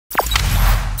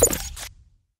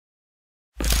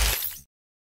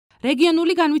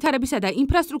რეგიონული განვითარებისა და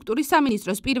ინფრასტრუქტურის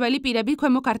სამინისტროს პირველი პირები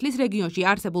ქვემო ქართლის რეგიონში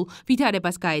არსებულ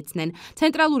ვითარებას გაეცნენ.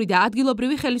 ცენტრალური და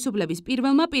ადგილობრივი ხელისუფლების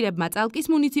პირველმა პირებმა წალკის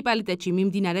მუნიციპალიტეტში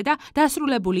მიმდინარე და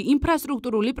დასრულებული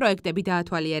ინფრასტრუქტურული პროექტები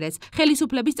დაათვალიერეს.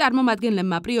 ხელისუფლების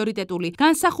წარმომადგენლებმა პრიორიტეტული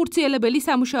განსახორციელებელი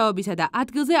სამუშაოებისა და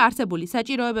ადგილზე არსებული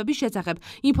საჭიროებების შესახებ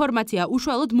ინფორმაცია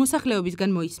უშუალოდ მოსახლეობისგან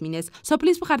მოისმინეს.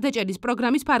 სოფლის მხარდაჭერის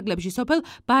პროგრამის ფარგლებში სოფელ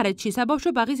ბარეთში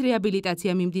საბავშვო ბაღის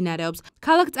რეაბილიტაცია მიმდინარეობს.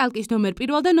 ქალაქ წალკის ნომერ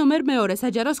 1 და ნომერ 2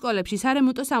 საჯარო სკოლებში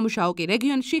სარემონტო სამუშაო კი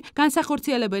რეგიონში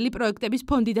განსახორციელებელი პროექტების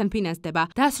ფონდიდან ფინანსდება.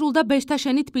 დასრულდა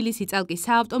ბეშთაშენი თბილისი წალკის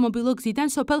საავტომობილო გზიდან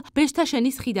სოფელ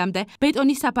ბეშთაშენის ხიდამდე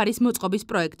ბეტონის საფარის მოწყობის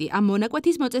პროექტი. ამ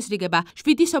მონაკვეთის მოწესრიგება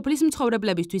 7 სოფლის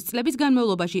მცხოვრებლებისთვის წლების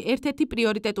განმავლობაში ერთ-ერთი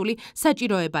პრიორიტეტული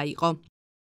საჭიროება იყო.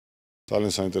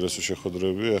 ძალიან საინტერესო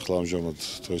შეხვედრები. ახლა ამჟამად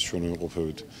დღეს ჩვენ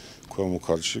ვიმყოფებით ქვემო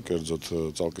ქართლში, კერძოდ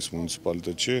წალკის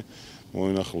მუნიციპალიტეტში.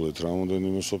 მოინახულეთ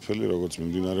რამოდენიმე სოფელი, როგორც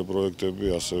მიმდინარე პროექტები,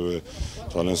 ასევე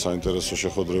ძალიან საინტერესო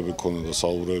შეხვედრები ქონდა და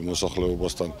საუბრები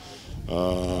მოსახლეობასთან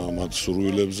მათ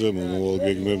სურვილებზე, მომავალ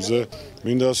გეგმებზე.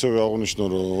 მინდა ასევე აღვნიშნო,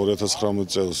 რომ 2019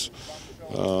 წელს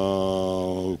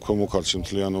ქვემო ქართლში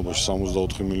მთლიანობაში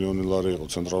 64 მილიონი ლარი იყო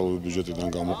ცენტრალური ბიუჯეტიდან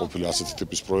გამოყოფილი ასეთი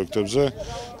ტიპის პროექტებზე.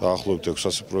 დაახლოებით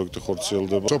 600 პროექტი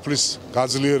ხორციელდება. სოფლის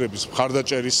გაძლიერების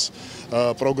მხარდაჭერის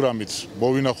პროგრამით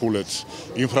მოვინახულეთ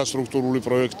ინფრასტრუქტურული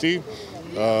პროექტი,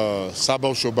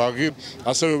 საბავშვო ბაღი,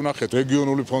 ასევე ვნახეთ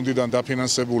რეგიონული ფონდიდან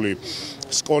დაფინანსებული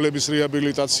სკოლების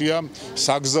რეაბილიტაცია,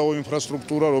 საგზაო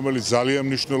ინფრასტრუქტურა, რომელიც ძალიან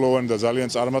მნიშვნელოვანი და ძალიან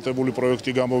წარმატებული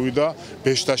პროექტი გამოვიდა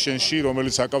ბეშთაშენში,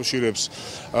 რომელიც აკავშირებს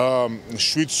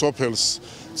 7 სოფელს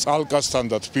წალკასთან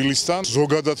და თბილისთან.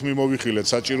 ზოგადად მიმოვიხილეთ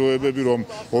საჭიროებები, რომ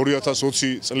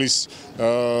 2020 წლის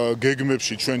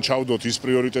გეგმებში ჩვენ ჩავდოთ ის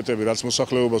პრიორიტეტები, რაც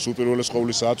მოსახლეობას უპირველეს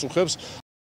ყოვლისა აწუხებს.